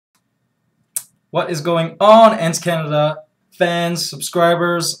What is going on, AntsCanada fans,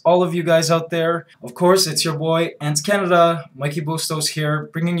 subscribers, all of you guys out there? Of course, it's your boy, AntsCanada, Mikey Bustos here,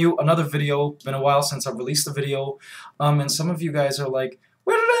 bringing you another video. It's been a while since I've released a video, and some of you guys are like,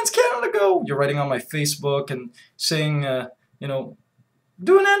 where did AntsCanada go? You're writing on my Facebook and saying,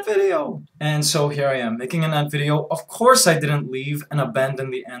 do an ant video. And so here I am, making an ant video. Of course I didn't leave and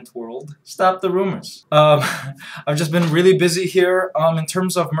abandon the ant world. Stop the rumors. I've just been really busy here. In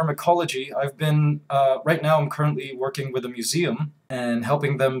terms of myrmecology, I've been, right now I'm currently working with a museum and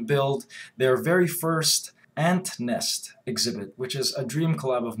helping them build their very first ant nest exhibit, which is a dream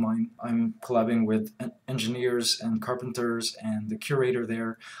collab of mine. I'm collabing with engineers and carpenters and the curator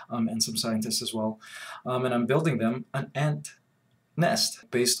there, and some scientists as well. And I'm building them an ant nest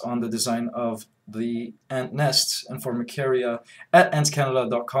based on the design of the ant nests and formicaria at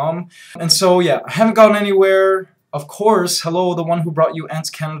AntsCanada.com. And so yeah, I haven't gone anywhere. Of course, hello, the one who brought you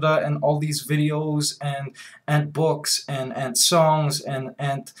AntsCanada and all these videos and ant books and ant songs and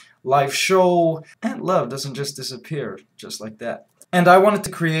ant live show. Ant love doesn't just disappear just like that. And I wanted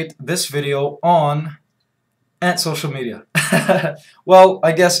to create this video on ant social media. Well,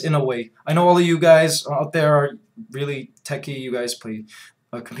 I guess in a way. I know all of you guys out there are really techie. You guys play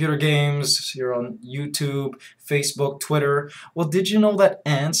computer games, you're on YouTube, Facebook, Twitter. Well, did you know that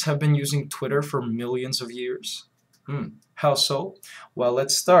ants have been using Twitter for millions of years? How so? Well,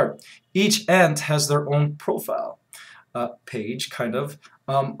 let's start. Each ant has their own profile page, kind of,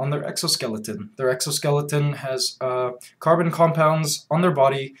 on their exoskeleton. Their exoskeleton has carbon compounds on their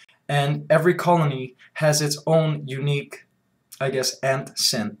body, and every colony has its own unique, I guess, ant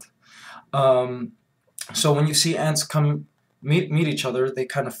scent. So when you see ants come meet each other, they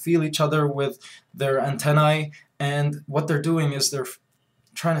kind of feel each other with their antennae, and what they're doing is they're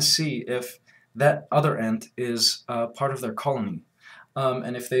trying to see if that other ant is part of their colony.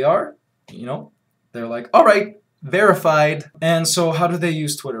 And if they are, they're like, all right, verified. And so how do they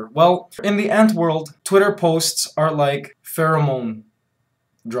use Twitter? Well, in the ant world, Twitter posts are like pheromone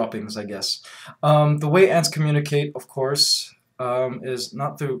droppings, I guess. The way ants communicate, of course, is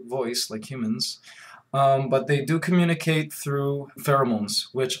not through voice like humans, but they do communicate through pheromones,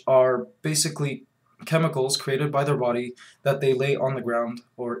 which are basically chemicals created by their body that they lay on the ground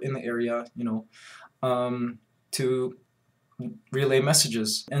or in the area, to relay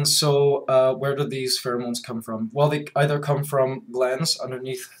messages. And so where do these pheromones come from? Well, they either come from glands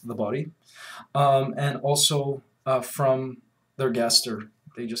underneath the body, and also from their gaster.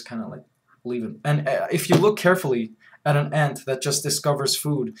 They just kind of like leave it. And if you look carefully at an ant that just discovers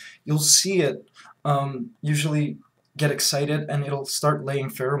food, you'll see it usually get excited and it'll start laying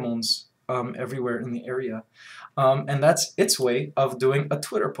pheromones everywhere in the area. And that's its way of doing a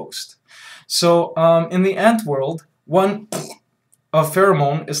Twitter post. So in the ant world, a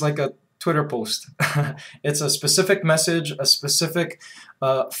pheromone is like a Twitter post. It's a specific message, a specific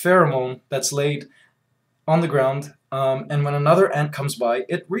pheromone that's laid on the ground, and when another ant comes by,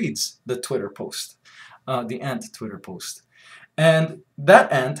 it reads the Twitter post, the ant Twitter post. And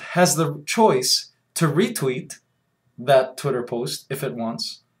that ant has the choice to retweet that Twitter post if it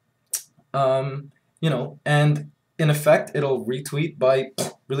wants, and in effect, it'll retweet by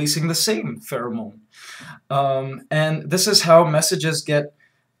releasing the same pheromone. And this is how messages get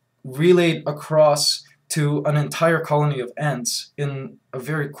relayed across to an entire colony of ants in a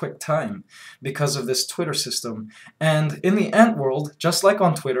very quick time because of this Twitter system. And in the ant world, just like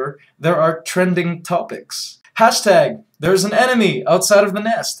on Twitter, there are trending topics. Hashtag, there's an enemy outside of the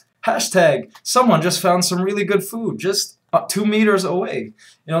nest. Hashtag, someone just found some really good food just 2 meters away.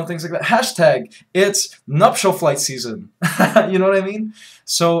 Things like that. Hashtag, it's nuptial flight season. You know what I mean?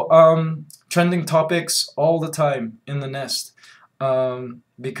 So trending topics all the time in the nest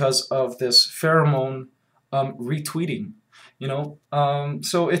because of this pheromone retweeting.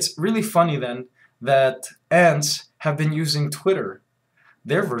 So it's really funny then that ants have been using Twitter,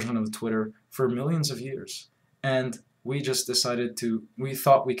 their version of Twitter, for millions of years. And we just decided we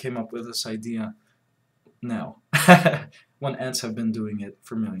thought we came up with this idea now, when ants have been doing it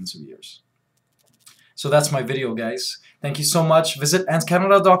for millions of years. So that's my video, guys. Thank you so much. Visit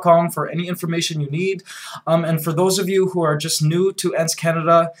AntsCanada.com for any information you need. And for those of you who are just new to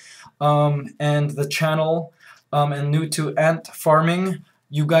AntsCanada and the channel, and new to ant farming,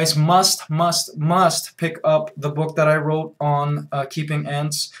 you guys must pick up the book that I wrote on keeping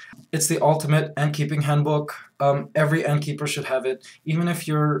ants. It's the ultimate ant keeping handbook. Every ant keeper should have it, even if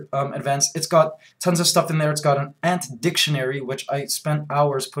you're advanced. It's got tons of stuff in there. It's got an ant dictionary, which I spent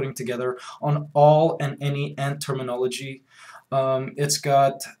hours putting together on all and any ant terminology. It's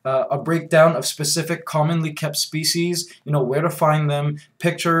got a breakdown of specific commonly kept species, where to find them,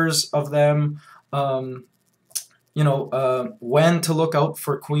 pictures of them, um, when to look out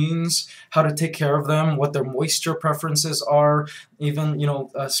for queens, how to take care of them, what their moisture preferences are, even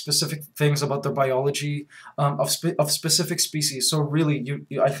specific things about their biology of specific species. So really,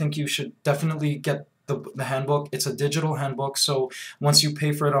 I think you should definitely get the handbook. It's a digital handbook, so once you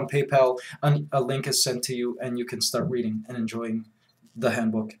pay for it on PayPal, a link is sent to you, and you can start reading and enjoying the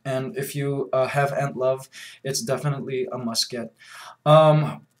handbook. And if you have ant love, it's definitely a must get.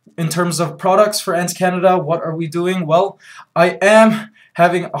 In terms of products for AntsCanada, what are we doing? Well, I am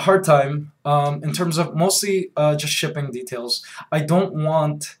having a hard time in terms of mostly just shipping details. I don't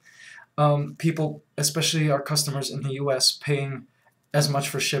want people, especially our customers in the US, paying as much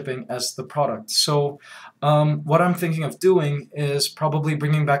for shipping as the product. So what I'm thinking of doing is probably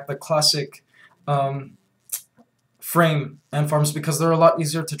bringing back the classic frame ant farms, because they're a lot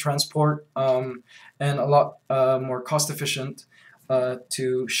easier to transport and a lot more cost efficient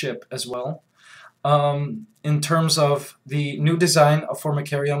to ship as well. In terms of the new design of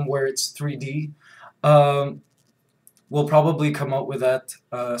Formicarium, where it's 3D, we'll probably come out with that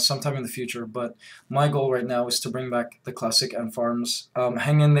sometime in the future, but my goal right now is to bring back the classic ant farms.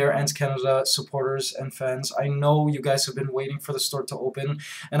 Hang in there, AntsCanada supporters and fans. I know you guys have been waiting for the store to open,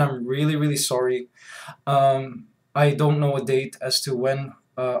 and I'm really, really sorry. I don't know a date as to when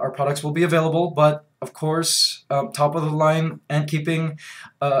our products will be available, but of course, top of the line ant keeping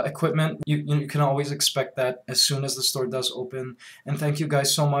equipment, you can always expect that as soon as the store does open. And thank you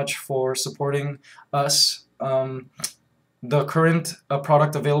guys so much for supporting us. The current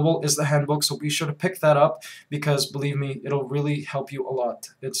product available is the handbook, so be sure to pick that up, because believe me, it'll really help you a lot.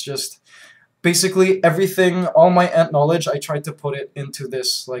 It's just basically everything, all my ant knowledge, I tried to put it into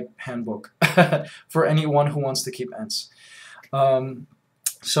this handbook for anyone who wants to keep ants.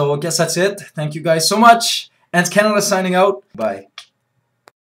 So I guess that's it. Thank you guys so much. AntsCanada signing out. Bye.